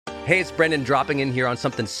Hey, it's Brendan dropping in here on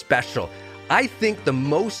something special. I think the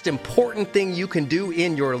most important thing you can do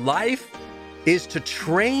in your life is to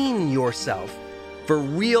train yourself for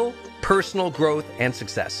real personal growth and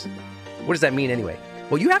success. What does that mean anyway?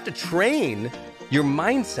 Well, you have to train your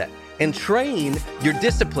mindset and train your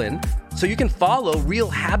discipline so you can follow real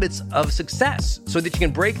habits of success, so that you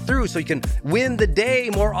can break through, so you can win the day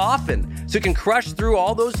more often, so you can crush through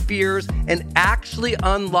all those fears and actually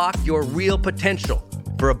unlock your real potential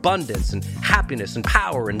for abundance and happiness and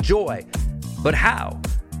power and joy. But how?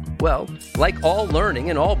 Well, like all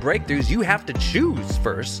learning and all breakthroughs, you have to choose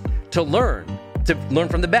first to learn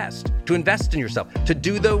from the best, to invest in yourself, to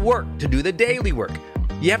do the work, to do the daily work.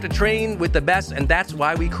 You have to train with the best, and that's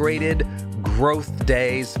why we created Growth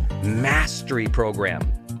Day's Mastery Program.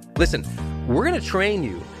 Listen, we're going to train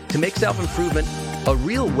you to make self-improvement a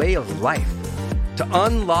real way of life, to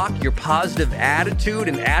unlock your positive attitude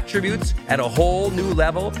and attributes at a whole new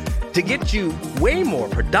level, to get you way more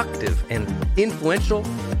productive and influential,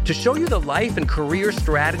 to show you the life and career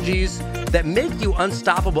strategies that make you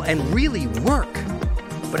unstoppable and really work.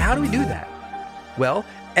 But how do we do that? Well,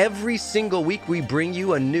 every single week we bring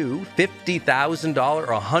you a new $50,000 or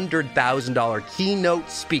 $100,000 keynote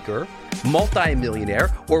speaker,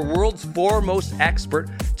 multimillionaire, or world's foremost expert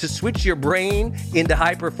to switch your brain into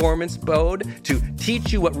high performance mode, to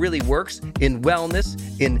teach you what really works in wellness,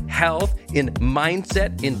 in health, in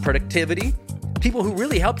mindset, in productivity. People who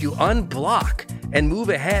really help you unblock and move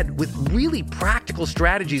ahead with really practical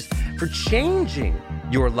strategies for changing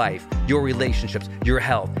your life, your relationships, your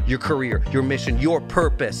health, your career, your mission, your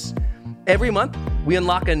purpose. Every month, we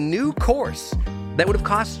unlock a new course that would have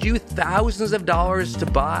cost you thousands of dollars to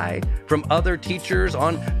buy from other teachers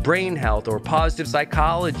on brain health or positive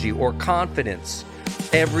psychology or confidence.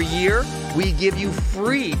 Every year, we give you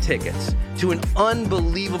free tickets to an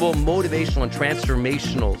unbelievable motivational and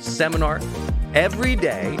transformational seminar. Every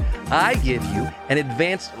day, I give you an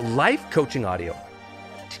advanced life coaching audio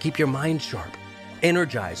to keep your mind sharp,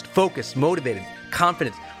 energized, focused, motivated,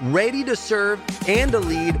 confident, ready to serve and to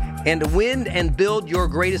lead and to win and build your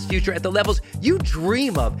greatest future at the levels you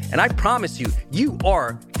dream of. And I promise you, you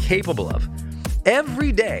are capable of.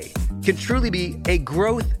 Every day can truly be a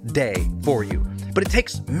growth day for you. But it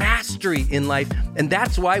takes mastery in life, and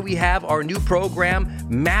that's why we have our new program,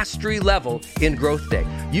 Mastery Level in Growth Day.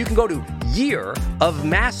 You can go to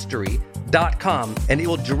yearofmastery.com, and it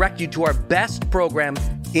will direct you to our best program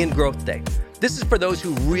in Growth Day. This is for those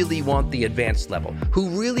who really want the advanced level, who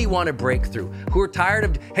really want to break through, who are tired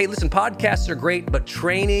of, hey, listen, podcasts are great, but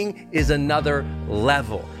training is another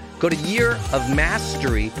level. Go to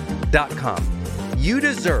yearofmastery.com. You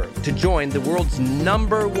deserve to join the world's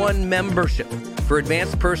 #1 membership for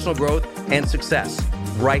advanced personal growth and success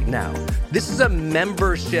right now. This is a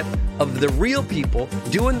membership of the real people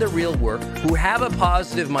doing the real work, who have a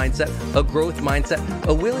positive mindset, a growth mindset,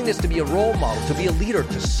 a willingness to be a role model, to be a leader,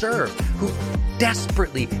 to serve, who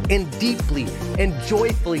desperately and deeply and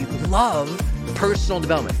joyfully love personal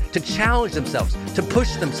development, to challenge themselves, to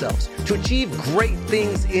push themselves, to achieve great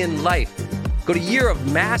things in life. Go to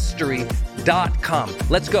yearofmastery.com.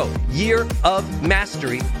 Let's go.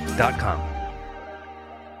 yearofmastery.com.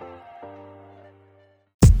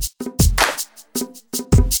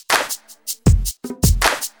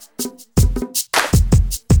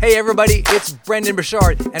 Hey everybody, it's Brendan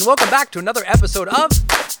Burchard, and welcome back to another episode of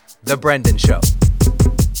The Brendan Show.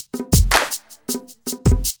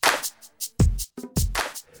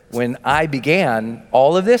 When I began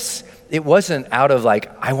all of this, it wasn't out of like,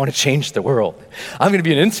 I want to change the world. I'm going to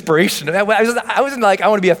be an inspiration. I wasn't like, I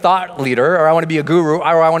want to be a thought leader, or I want to be a guru,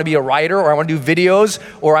 or I want to be a writer, or I want to do videos,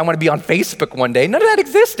 or I want to be on Facebook one day. None of that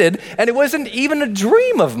existed, and it wasn't even a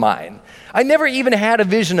dream of mine. I never even had a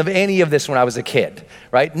vision of any of this when I was a kid,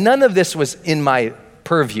 right? None of this was in my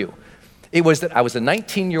purview. It was that I was a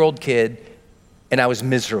 19-year-old kid, and I was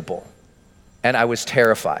miserable, and I was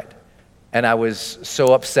terrified, and I was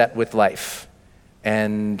so upset with life,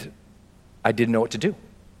 and I didn't know what to do. You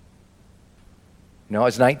know, I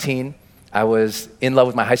was 19, I was in love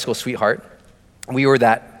with my high school sweetheart. We were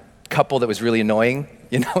that couple that was really annoying,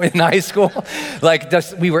 you know, in high school.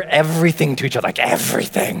 We were everything to each other, like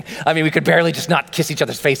everything. I mean, we could barely just not kiss each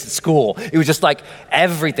other's face at school. It was just like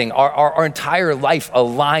everything. Our entire life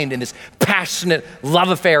aligned in this passionate love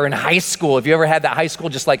affair in high school. If you ever had that high school,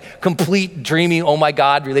 just like complete dreamy, oh my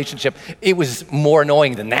God relationship, it was more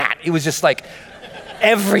annoying than that. It was just like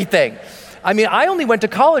everything. I mean, I only went to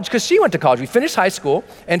college because she went to college. We finished high school,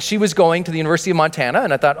 and she was going to the University of Montana,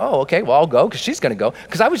 and I thought, oh, okay, well, I'll go because she's going to go,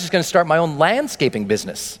 because I was just going to start my own landscaping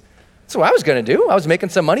business. That's what I was going to do. I was making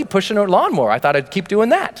some money pushing a lawnmower. I thought I'd keep doing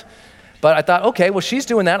that. But I thought, okay, well, she's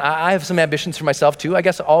doing that. I have some ambitions for myself too. I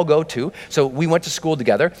guess I'll go too. So we went to school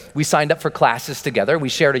together. We signed up for classes together. We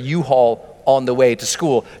shared a U-Haul on the way to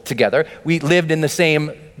school together. We lived in the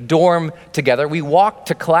same dorm together. We walked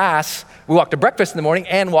to class. We walked to breakfast in the morning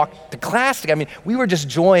and walked to class together. I mean, we were just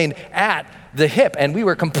joined at the hip, and we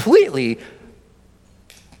were completely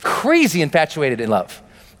crazy infatuated in love.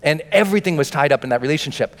 And everything was tied up in that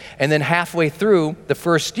relationship. And then halfway through the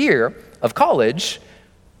first year of college,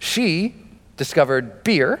 she discovered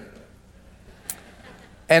beer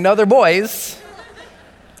and other boys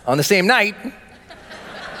on the same night,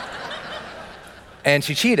 and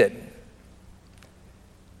she cheated.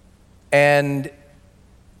 And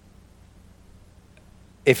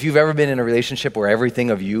if you've ever been in a relationship where everything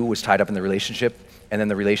of you was tied up in the relationship and then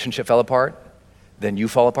the relationship fell apart, then you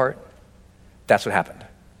fall apart, that's what happened.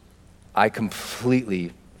 I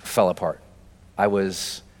completely fell apart. I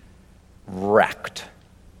was wrecked,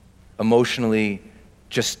 emotionally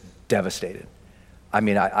just devastated. I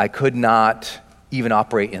mean, I could not even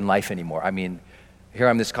operate in life anymore. I mean, here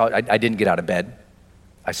I'm this college, I didn't get out of bed.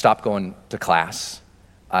 I stopped going to class.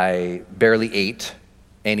 I barely ate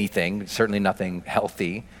anything, certainly nothing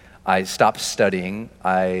healthy. I stopped studying.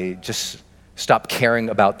 I just stopped caring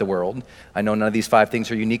about the world. I know none of these 5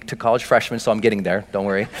 things are unique to college freshmen, so I'm getting there, don't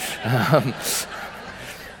worry.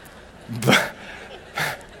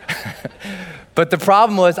 But the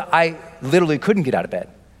problem was I literally couldn't get out of bed.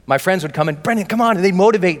 My friends would come in, Brendan, come on, and they'd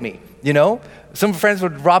motivate me, you know? Some friends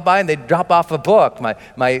would drop by and they'd drop off a book.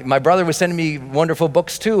 My brother was sending me wonderful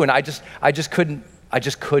books too, and I just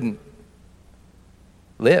couldn't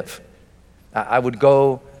live. I would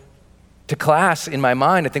go to class in my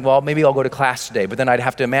mind and think, well, maybe I'll go to class today, but then I'd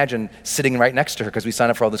have to imagine sitting right next to her because we signed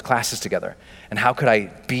up for all those classes together. And how could I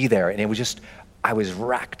be there? And it was just, I was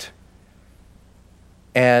wrecked.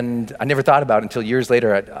 And I never thought about it until years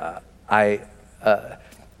later.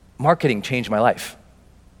 Marketing changed my life.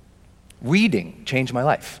 Reading changed my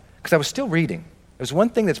life because I was still reading. It was one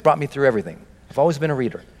thing that's brought me through everything. I've always been a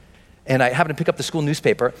reader. And I happened to pick up the school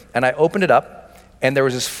newspaper and I opened it up and there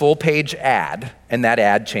was this full-page ad, and that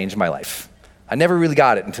ad changed my life. I never really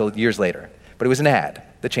got it until years later, but it was an ad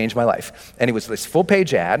that changed my life. And it was this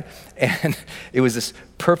full-page ad, and it was this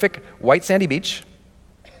perfect white sandy beach,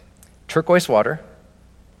 turquoise water,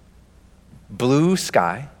 blue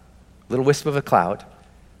sky, little wisp of a cloud,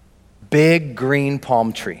 big green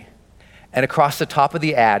palm tree. And across the top of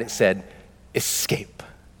the ad, it said, "Escape."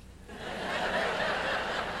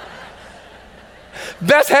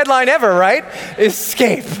 Best headline ever, right?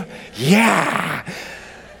 Escape. Yeah.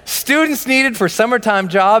 Students needed for summertime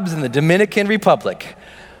jobs in the Dominican Republic.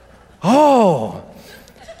 Oh,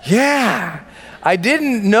 yeah. I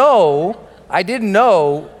didn't know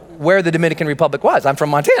where the Dominican Republic was. I'm from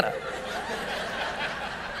Montana.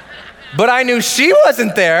 But I knew she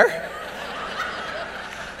wasn't there.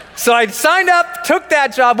 So I signed up, took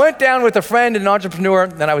that job, went down with a friend and an entrepreneur,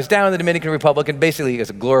 and I was down in the Dominican Republic, and basically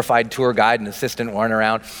as a glorified tour guide and assistant running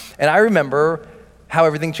around. And I remember how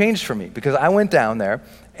everything changed for me because I went down there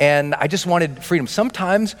and I just wanted freedom.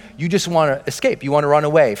 Sometimes you just want to escape. You want to run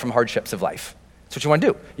away from hardships of life. That's what you want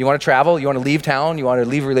to do. You want to travel, you want to leave town, you want to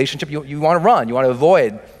leave a relationship, you want to run, you want to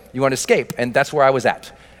avoid, you want to escape. And that's where I was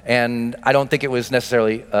at. And I don't think it was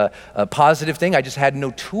necessarily a positive thing. I just had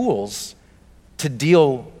no tools to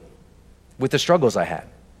deal with the struggles I had.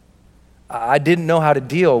 I didn't know how to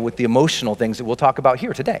deal with the emotional things that we'll talk about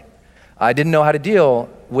here today. I didn't know how to deal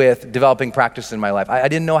with developing practice in my life. I just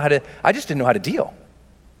didn't know how to deal.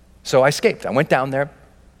 So I escaped. I went down there,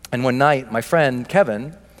 and one night, my friend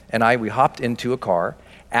Kevin and we hopped into a car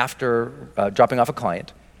after dropping off a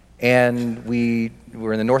client, and we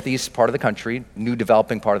were in the northeast part of the country, new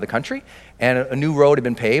developing part of the country, and a new road had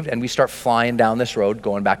been paved, and we start flying down this road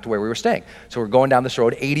going back to where we were staying. So we're going down this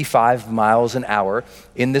road 85 miles an hour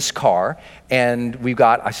in this car, and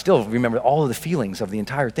I still remember all of the feelings of the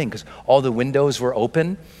entire thing because all the windows were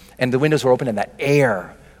open, and that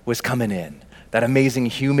air was coming in. That amazing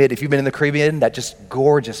humid, if you've been in the Caribbean, that just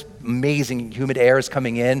gorgeous, amazing humid air is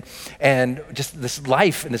coming in. And just this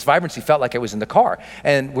life and this vibrancy felt like it was in the car.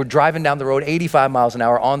 And we're driving down the road 85 miles an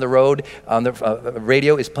hour on the road. On the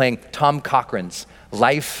radio is playing Tom Cochran's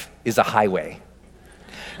 "Life is a Highway."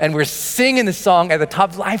 And we're singing the song at the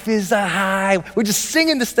top, "Life is a highway." We're just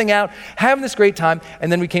singing this thing out, having this great time. And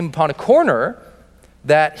then we came upon a corner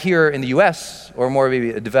that here in the US, or more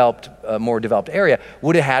maybe a more developed area,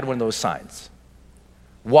 would have had one of those signs.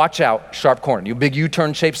 Watch out, sharp corner. You big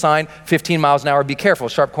U-turn shaped sign, 15 miles an hour, be careful,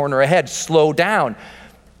 sharp corner ahead, slow down.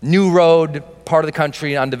 New road, part of the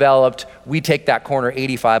country, undeveloped. We take that corner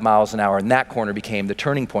 85 miles an hour, and that corner became the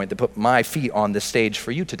turning point that put my feet on this stage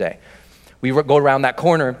for you today. We go around that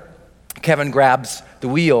corner. Kevin grabs the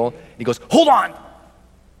wheel. He goes, "Hold on."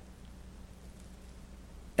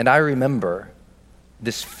 And I remember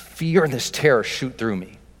this fear and this terror shoot through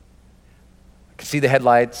me. I could see the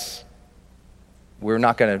headlights. We're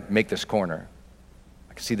not going to make this corner.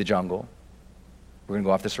 I could see the jungle. We're going to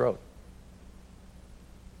go off this road.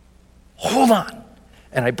 Hold on.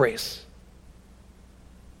 And I brace.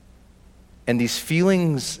 And these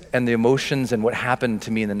feelings and the emotions and what happened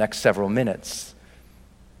to me in the next several minutes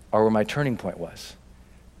are where my turning point was.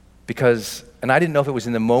 Because, and I didn't know if it was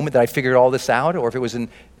in the moment that I figured all this out or if it was in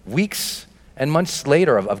weeks and months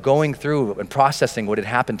later of going through and processing what had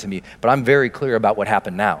happened to me. But I'm very clear about what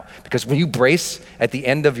happened now. Because when you brace at the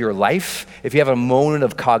end of your life, if you have a moment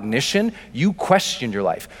of cognition, you question your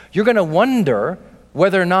life. You're going to wonder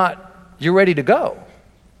whether or not you're ready to go.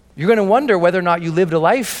 You're going to wonder whether or not you lived a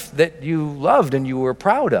life that you loved and you were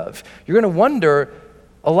proud of. You're going to wonder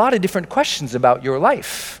a lot of different questions about your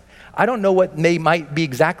life. I don't know what might be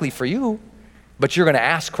exactly for you, but you're going to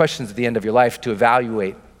ask questions at the end of your life to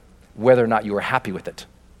evaluate whether or not you were happy with it.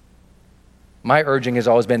 My urging has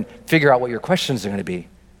always been, figure out what your questions are going to be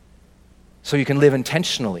so you can live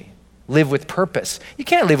intentionally, live with purpose. You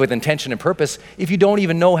can't live with intention and purpose if you don't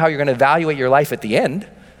even know how you're going to evaluate your life at the end.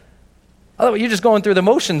 Otherwise, you're just going through the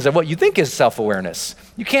motions of what you think is self-awareness.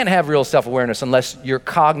 You can't have real self-awareness unless you're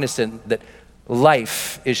cognizant that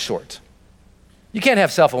life is short. You can't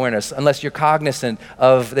have self-awareness unless you're cognizant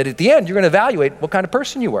of that at the end, you're going to evaluate what kind of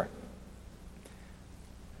person you were.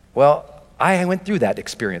 Well, I went through that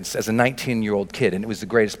experience as a 19-year-old kid, and it was the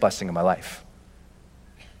greatest blessing of my life.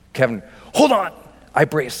 Kevin, hold on. I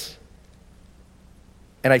brace.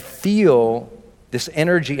 And I feel this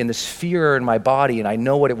energy and this fear in my body, and I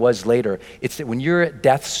know what it was later. It's that when you're at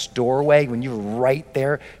death's doorway, when you're right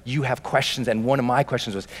there, you have questions, and one of my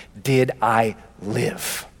questions was, did I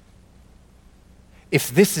live?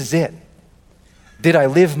 If this is it, did I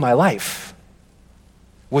live my life?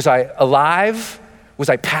 Was I alive? Was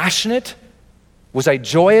I passionate? Was I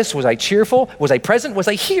joyous? Was I cheerful? Was I present? Was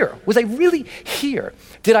I here? Was I really here?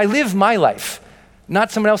 Did I live my life?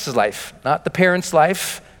 Not someone else's life, not the parent's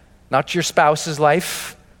life, not your spouse's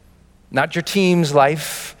life, not your team's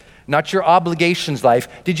life, not your obligations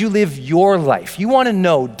life. Did you live your life? You want to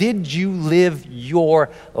know, did you live your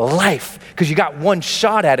life? Because you got one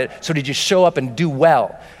shot at it, so did you show up and do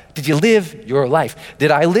well? Did you live your life? Did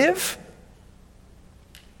I live?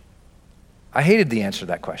 I hated the answer to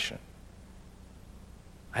that question.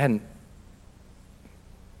 I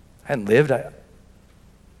hadn't lived.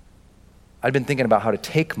 I'd been thinking about how to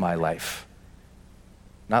take my life,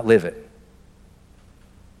 not live it.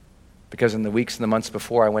 Because in the weeks and the months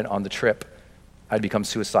before I went on the trip, I'd become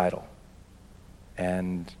suicidal.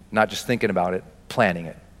 And not just thinking about it, planning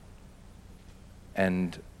it.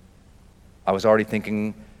 And I was already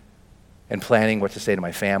thinking and planning what to say to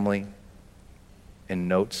my family in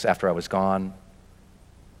notes after I was gone.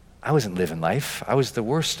 I wasn't living life. I was the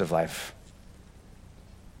worst of life.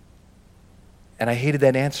 And I hated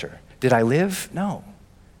that answer. Did I live? No.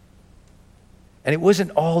 And it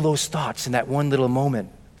wasn't all those thoughts in that one little moment.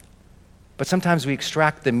 But sometimes we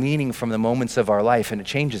extract the meaning from the moments of our life and it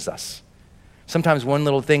changes us. Sometimes one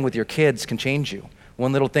little thing with your kids can change you.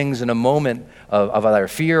 One little thing's in a moment of either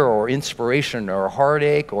fear or inspiration or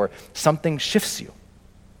heartache or something shifts you.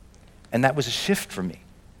 And that was a shift for me,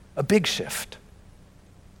 a big shift.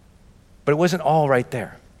 But it wasn't all right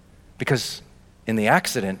there because in the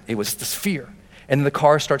accident, it was this fear. And then the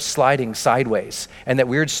car starts sliding sideways. And that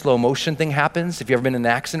weird slow motion thing happens. If you've ever been in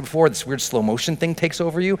an accident before, this weird slow motion thing takes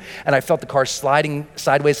over you. And I felt the car sliding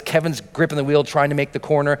sideways. Kevin's gripping the wheel, trying to make the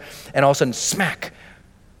corner. And all of a sudden, smack.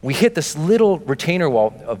 We hit this little retainer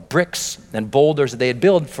wall of bricks and boulders that they had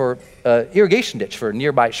built for irrigation ditch for a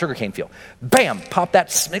nearby sugarcane field. Bam, pop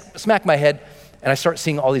that, smack my head. And I start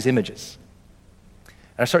seeing all these images.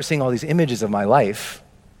 And I start seeing all these images of my life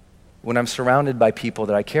when I'm surrounded by people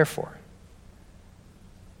that I care for.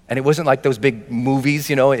 And it wasn't like those big movies,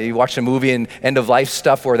 you know, you watch a movie and end of life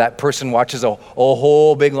stuff where that person watches a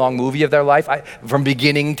whole big long movie of their life from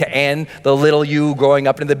beginning to end, the little you growing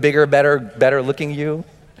up into the bigger, better looking you.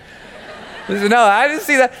 No, I didn't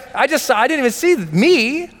see that. I didn't even see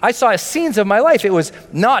me. I saw scenes of my life. It was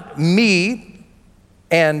not me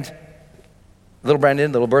and little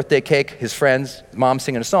Brendan, little birthday cake, his friends, his mom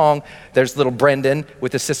singing a song. There's little Brendan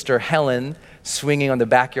with his sister Helen swinging on the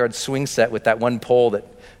backyard swing set with that one pole that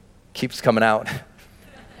keeps coming out.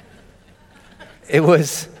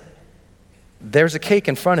 There's a cake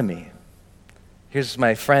in front of me. Here's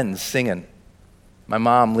my friends singing. My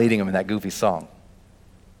mom leading them in that goofy song.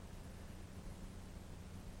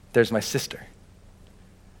 There's my sister.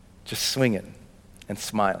 just swinging and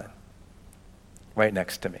smiling right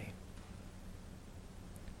next to me.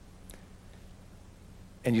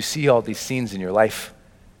 And you see all these scenes in your life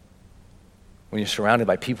when you're surrounded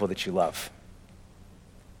by people that you love.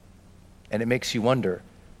 And it makes you wonder,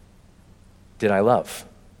 did I love?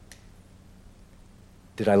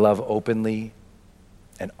 Did I love openly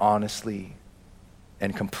and honestly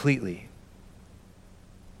and completely?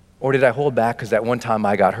 Or did I hold back because that one time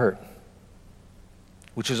I got hurt?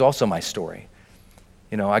 Which is also my story.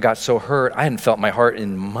 You know, I got so hurt, I hadn't felt my heart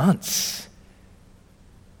in months.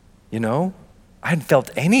 You know, I hadn't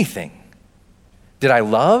felt anything. Did I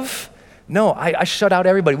love? No, I shut out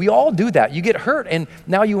everybody. We all do that. You get hurt, and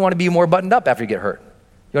now you want to be more buttoned up after you get hurt.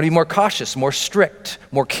 You want to be more cautious, more strict,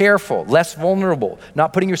 more careful, less vulnerable,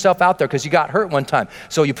 not putting yourself out there because you got hurt one time.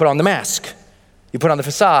 So you put on the mask, you put on the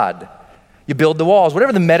facade, you build the walls,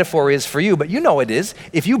 whatever the metaphor is for you, but you know it is.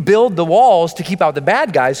 If you build the walls to keep out the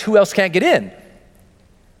bad guys, who else can't get in?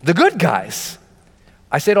 The good guys.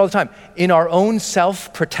 I say it all the time. In our own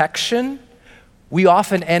self-protection, we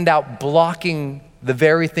often end up blocking the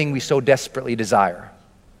very thing we so desperately desire.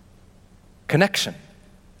 Connection.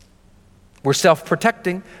 We're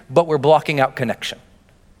self-protecting, but we're blocking out connection.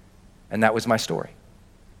 And that was my story.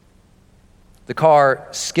 The car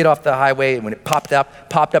skid off the highway, and when it popped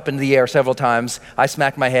up into the air several times. I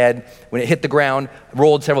smacked my head. When it hit the ground,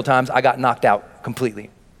 rolled several times, I got knocked out completely.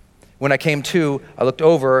 When I came to, I looked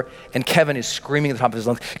over, and Kevin is screaming at the top of his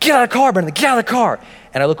lungs, "Get out of the car, Brendan, get out of the car!"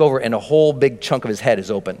 And I look over, and a whole big chunk of his head is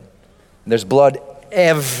open. And there's blood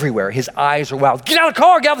everywhere. His eyes are wild. "Get out of the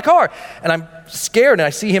car, get out of the car!" And I'm scared, and I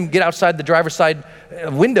see him get outside the driver's side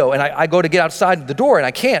window, and I go to get outside the door, and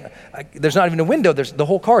I can't. There's not even a window. The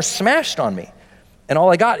whole car is smashed on me. And all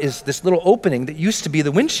I got is this little opening that used to be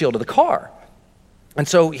the windshield of the car. And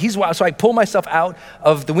so I pull myself out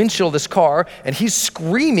of the windshield of this car, and he's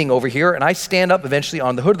screaming over here, and I stand up eventually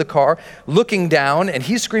on the hood of the car, looking down, and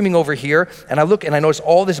he's screaming over here, and I look and I notice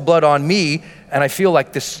all this blood on me, and I feel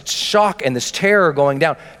like this shock and this terror going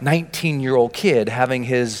down. 19-year-old kid having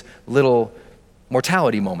his little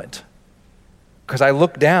mortality moment. Because I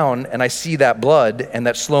look down and I see that blood, and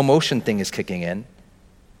that slow motion thing is kicking in,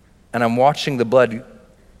 and I'm watching the blood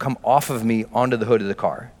come off of me onto the hood of the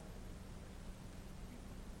car.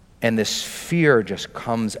 And this fear just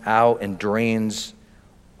comes out and drains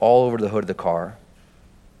all over the hood of the car.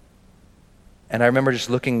 And I remember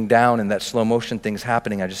just looking down and that slow motion thing's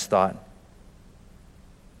happening. I just thought,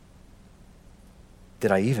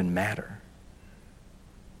 did I even matter?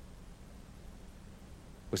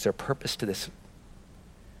 Was there purpose to this?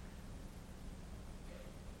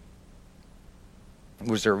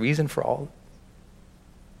 Was there a reason for all?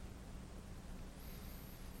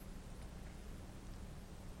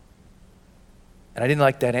 And I didn't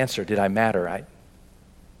like that answer. Did I matter?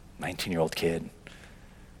 19-year-old kid.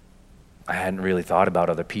 I hadn't really thought about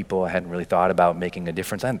other people. I hadn't really thought about making a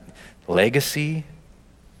difference. Legacy.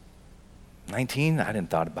 19, I didn't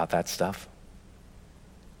thought about that stuff.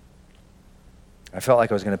 I felt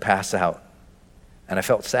like I was going to pass out. And I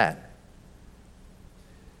felt sad.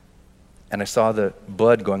 And I saw the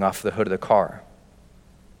blood going off the hood of the car.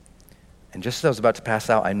 And just as I was about to pass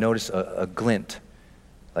out, I noticed a glint,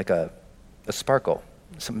 like a sparkle,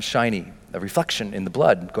 something shiny, a reflection in the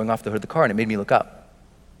blood going off the hood of the car, and it made me look up.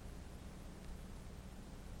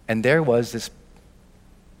 And there was this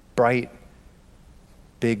bright,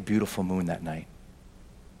 big, beautiful moon that night.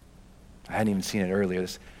 I hadn't even seen it earlier.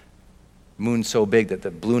 This moon so big that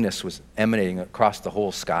the blueness was emanating across the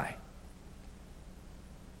whole sky.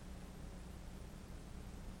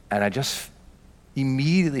 And I just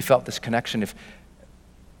immediately felt this connection.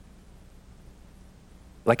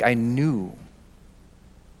 Like I knew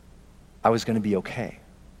I was going to be okay.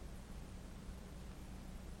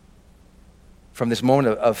 From this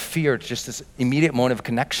moment of fear to just this immediate moment of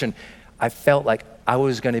connection, I felt like I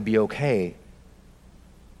was going to be okay.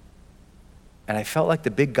 And I felt like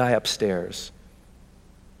the big guy upstairs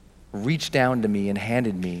reached down to me and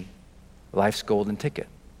handed me life's golden ticket.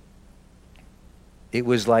 It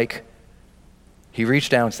was like he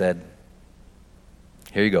reached down and said,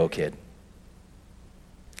 "Here you go, kid.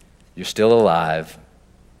 You're still alive.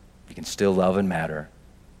 You can still love and matter.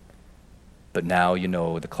 But now you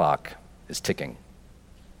know the clock is ticking."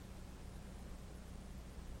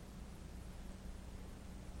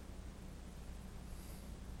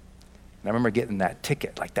 And I remember getting that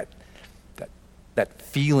ticket, like that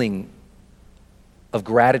feeling of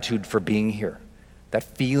gratitude for being here, that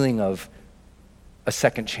feeling of a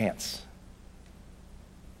second chance.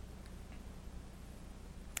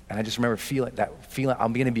 And I just remember feeling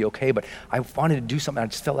I'm going to be okay, but I wanted to do something. I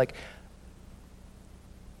just felt like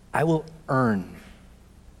I will earn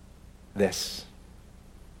this.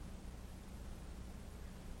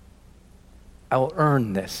 I will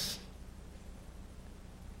earn this.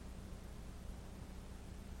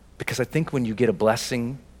 Because I think when you get a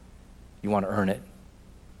blessing, you want to earn it.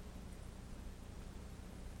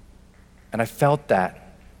 And I felt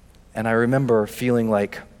that. And I remember feeling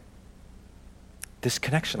like this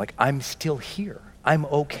connection, like I'm still here. I'm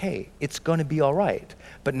okay. It's going to be all right.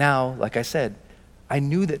 But now, like I said, I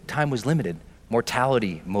knew that time was limited.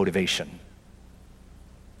 Mortality motivation.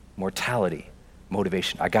 Mortality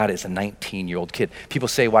motivation. I got it as a 19-year-old kid. People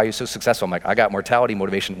say, why are you so successful? I'm like, I got mortality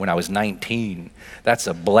motivation when I was 19. That's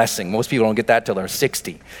a blessing. Most people don't get that till they're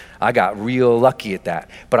 60. I got real lucky at that.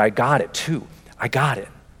 But I got it too. I got it.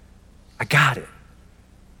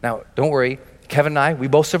 Now, don't worry. Kevin and I, we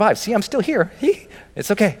both survived. See, I'm still here.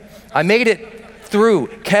 It's okay. I made it through.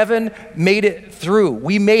 Kevin made it through.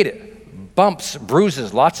 We made it. Bumps,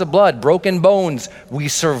 bruises, lots of blood, broken bones. We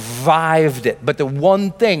survived it. But the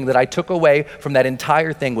one thing that I took away from that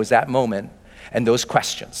entire thing was that moment and those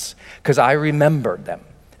questions, because I remembered them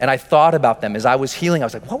and I thought about them as I was healing. I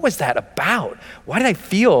was like, what was that about? Why did I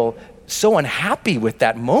feel so unhappy with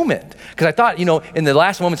that moment? Because I thought, in the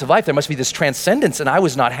last moments of life, there must be this transcendence, and I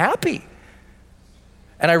was not happy.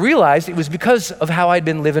 And I realized it was because of how I'd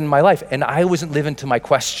been living my life, and I wasn't living to my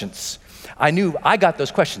questions. I knew I got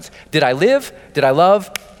those questions. Did I live? Did I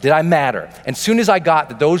love? Did I matter? And as soon as I got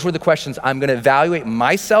that those were the questions I'm going to evaluate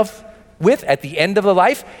myself with at the end of the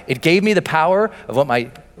life, it gave me the power of what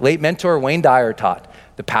my late mentor, Wayne Dyer, taught,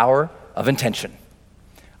 the power of intention.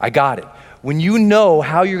 I got it. When you know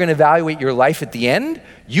how you're going to evaluate your life at the end,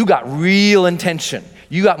 you got real intention.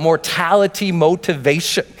 You got mortality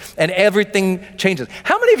motivation, and everything changes.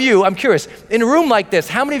 How many of you, I'm curious, in a room like this,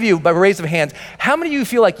 how many of you, by raise of hands, how many of you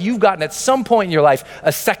feel like you've gotten at some point in your life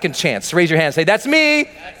a second chance? Raise your hand and say, that's me.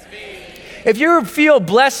 That's me. If you feel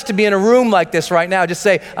blessed to be in a room like this right now, just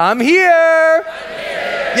say, I'm here. I'm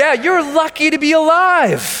here. Yeah, you're lucky to be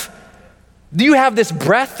alive. Do you have this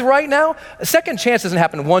breath right now? A second chance doesn't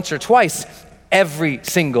happen once or twice, every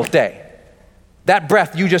single day. That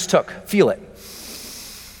breath you just took, feel it.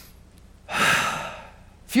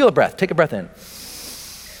 Feel a breath. Take a breath in.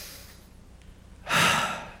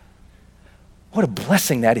 What a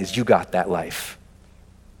blessing that is you got that life.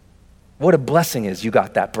 What a blessing is you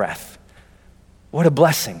got that breath. What a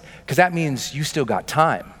blessing, because that means you still got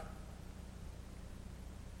time.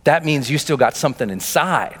 That means you still got something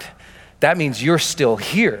inside. That means you're still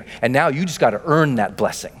here, and now you just got to earn that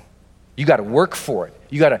blessing. You got to work for it.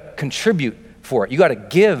 You got to contribute for it. You got to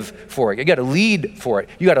give for it. You got to lead for it.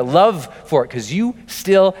 You got to love for it, because you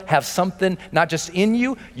still have something not just in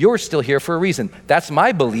you, you're still here for a reason. That's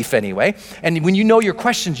my belief anyway. And when you know your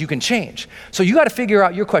questions, you can change. So you got to figure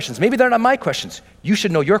out your questions. Maybe they're not my questions. You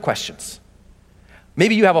should know your questions.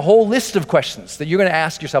 Maybe you have a whole list of questions that you're going to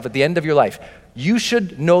ask yourself at the end of your life. You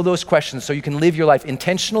should know those questions so you can live your life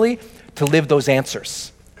intentionally to live those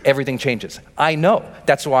answers. Everything changes. I know.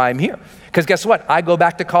 That's why I'm here. Because guess what? I go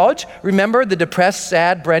back to college. Remember the depressed,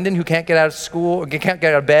 sad Brendan who can't get out of school, can't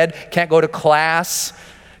get out of bed, can't go to class,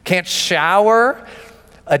 can't shower?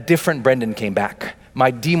 A different Brendan came back.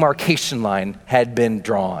 My demarcation line had been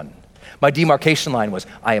drawn. My demarcation line was,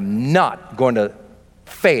 I am not going to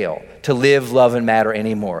fail to live, love, and matter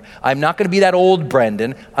anymore. I'm not going to be that old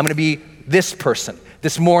Brendan. I'm going to be this person,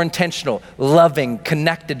 this more intentional, loving,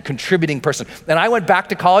 connected, contributing person. And I went back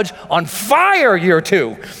to college on fire year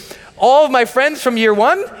 2. All of my friends from year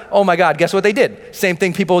 1, oh my God, guess what they did? Same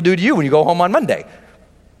thing people do to you when you go home on Monday.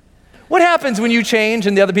 What happens when you change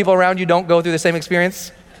and the other people around you don't go through the same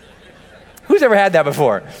experience? Who's ever had that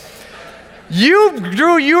before? You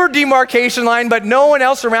drew your demarcation line, but no one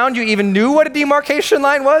else around you even knew what a demarcation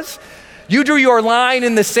line was? You drew your line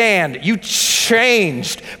in the sand. You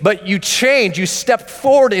changed, but you changed. You stepped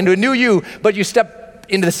forward into a new you, but you stepped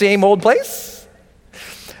into the same old place?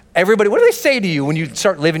 Everybody, what do they say to you when you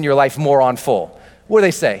start living your life more on full? What do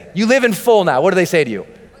they say? You live in full now. What do they say to you?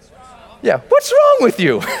 What's wrong? Yeah, what's wrong with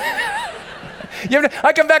you?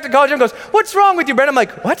 I come back to college and goes, what's wrong with you, Brent? I'm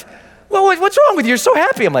like, what? Well, what's wrong with you? You're so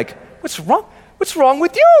happy. I'm like, what's wrong? What's wrong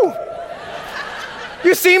with you?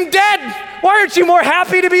 You seem dead. Why aren't you more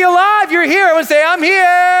happy to be alive? You're here. I would say, I'm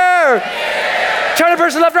here. Turn the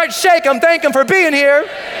person left, right, shake them, thank them for being here.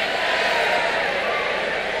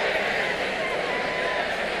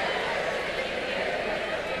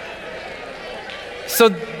 So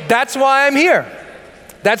that's why I'm here.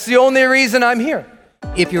 That's the only reason I'm here.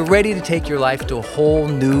 If you're ready to take your life to a whole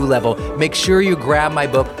new level, make sure you grab my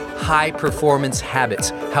book, High Performance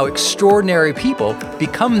Habits, How Extraordinary People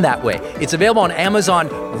Become That Way. It's available on Amazon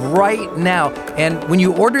right now. And when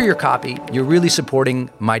you order your copy, you're really supporting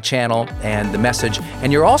my channel and the message.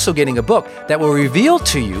 And you're also getting a book that will reveal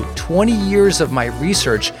to you 20 years of my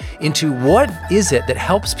research into what is it that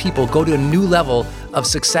helps people go to a new level of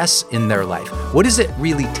success in their life. What does it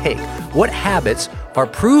really take? What habits are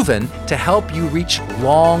proven to help you reach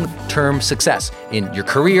long-term success in your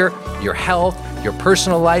career, your health, your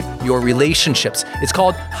personal life, your relationships? It's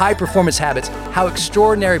called High Performance Habits, How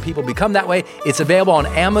Extraordinary People Become That Way. It's available on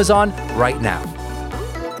Amazon right now.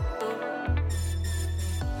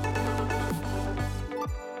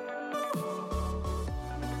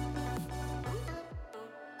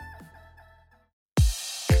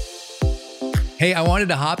 Hey, I wanted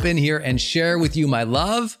to hop in here and share with you my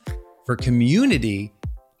love for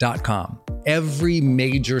Community.com. Every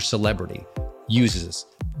major celebrity uses this.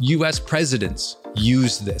 US presidents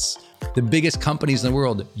use this. The biggest companies in the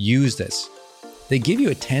world use this. They give you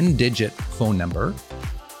a 10-digit phone number,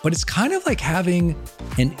 but it's kind of like having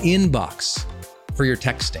an inbox for your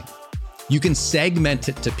texting. You can segment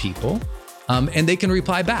it to people, and they can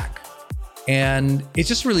reply back. And it's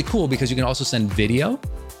just really cool because you can also send video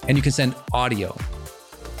and you can send audio.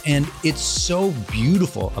 And it's so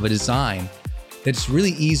beautiful of a design that it's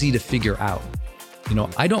really easy to figure out. You know,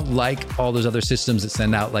 I don't like all those other systems that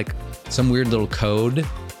send out like some weird little code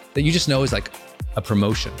that you just know is like a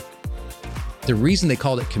promotion. The reason they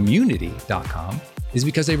called it Community.com is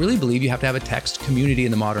because they really believe you have to have a text community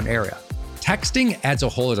in the modern era. Texting adds a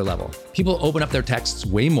whole other level. People open up their texts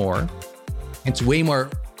way more. It's way more,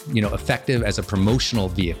 effective as a promotional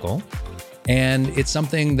vehicle. And it's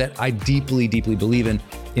something that I deeply, deeply believe in.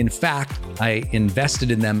 In fact, I invested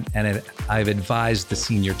in them and I've advised the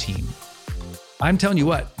senior team. I'm telling you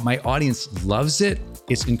what, my audience loves it.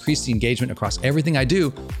 It's increased the engagement across everything I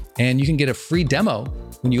do. And you can get a free demo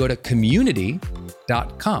when you go to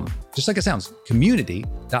Community.com. Just like it sounds,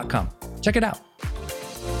 Community.com. Check it out.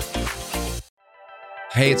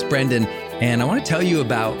 Hey, it's Brendan, and I want to tell you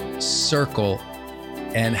about Circle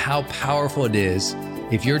and how powerful it is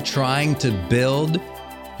if you're trying to build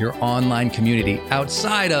your online community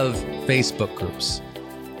outside of Facebook groups.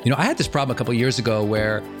 I had this problem a couple years ago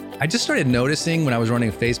where I just started noticing when I was running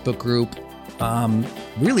a Facebook group,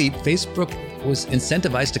 really Facebook was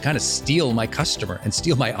incentivized to kind of steal my customer and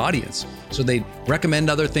steal my audience. So they'd recommend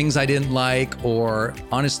other things I didn't like, or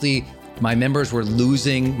honestly, my members were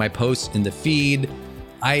losing my posts in the feed.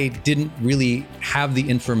 I didn't really have the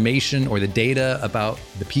information or the data about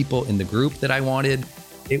the people in the group that I wanted.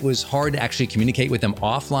 It was hard to actually communicate with them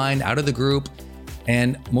offline, out of the group.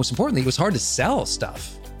 And most importantly, it was hard to sell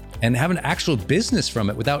stuff and have an actual business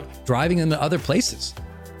from it without driving them to other places.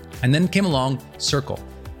 And then came along Circle.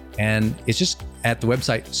 And it's just at the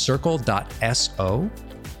website circle.so.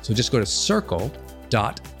 So just go to circle.so.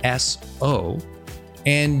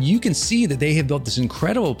 And you can see that they have built this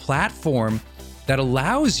incredible platform that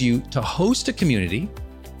allows you to host a community,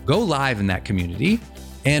 go live in that community,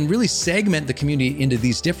 and really segment the community into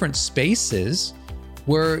these different spaces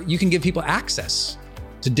where you can give people access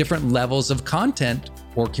to different levels of content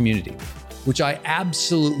or community, which I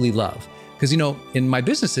absolutely love. Because, in my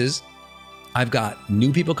businesses, I've got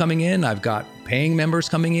new people coming in, I've got paying members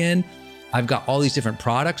coming in, I've got all these different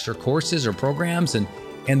products or courses or programs, and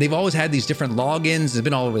they've always had these different logins. It's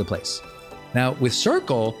been all over the place. Now with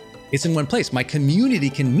Circle, it's in one place. My community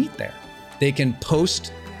can meet there. They can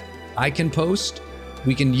post, I can post.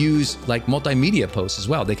 We can use like multimedia posts as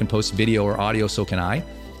well. They can post video or audio, so can I.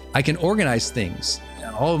 I can organize things,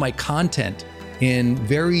 all of my content in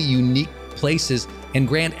very unique places and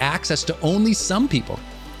grant access to only some people.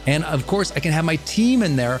 And of course, I can have my team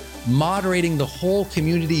in there moderating the whole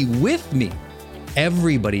community with me.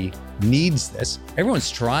 Everybody needs this. Everyone's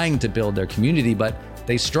trying to build their community, but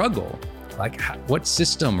they struggle. Like, what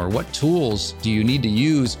system or what tools do you need to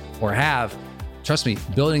use or have? Trust me,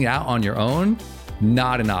 building it out on your own,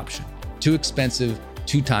 not an option. Too expensive,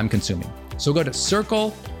 too time consuming. So go to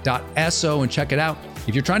circle.so and check it out.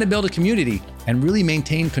 If you're trying to build a community and really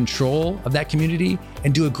maintain control of that community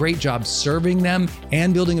and do a great job serving them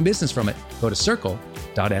and building a business from it, go to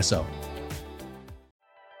circle.so.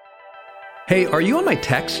 Hey, are you on my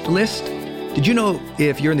text list? Did you know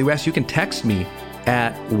if you're in the US, you can text me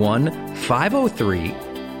at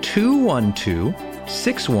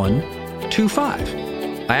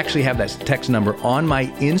 1-503-212-6125. I actually have that text number on my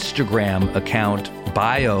Instagram account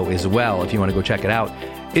bio as well, if you want to go check it out.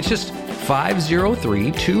 It's just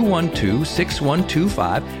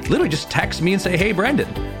 503-212-6125. Literally just text me and say, hey, Brendon.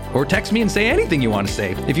 Or text me and say anything you want to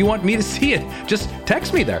say. If you want me to see it, just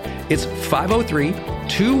text me there. It's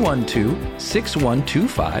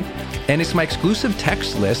 503-212-6125. And it's my exclusive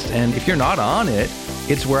text list. And if you're not on it,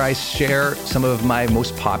 it's where I share some of my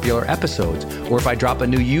most popular episodes. Or if I drop a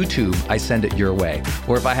new YouTube, I send it your way.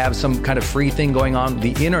 Or if I have some kind of free thing going on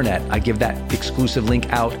the internet, I give that exclusive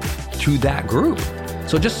link out to that group.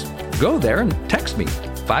 So just go there and text me,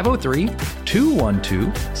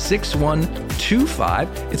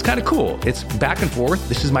 503-212-6125. It's kind of cool. It's back and forth.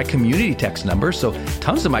 This is my community text number. So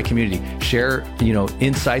tons of my community share,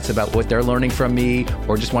 insights about what they're learning from me,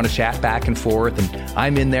 or just want to chat back and forth. And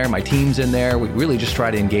I'm in there, my team's in there. We really just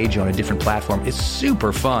try to engage you on a different platform. It's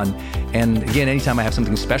super fun. And again, anytime I have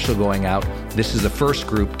something special going out, this is the first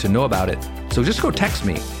group to know about it. So just go text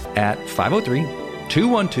me at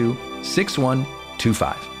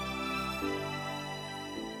 503-212-6125.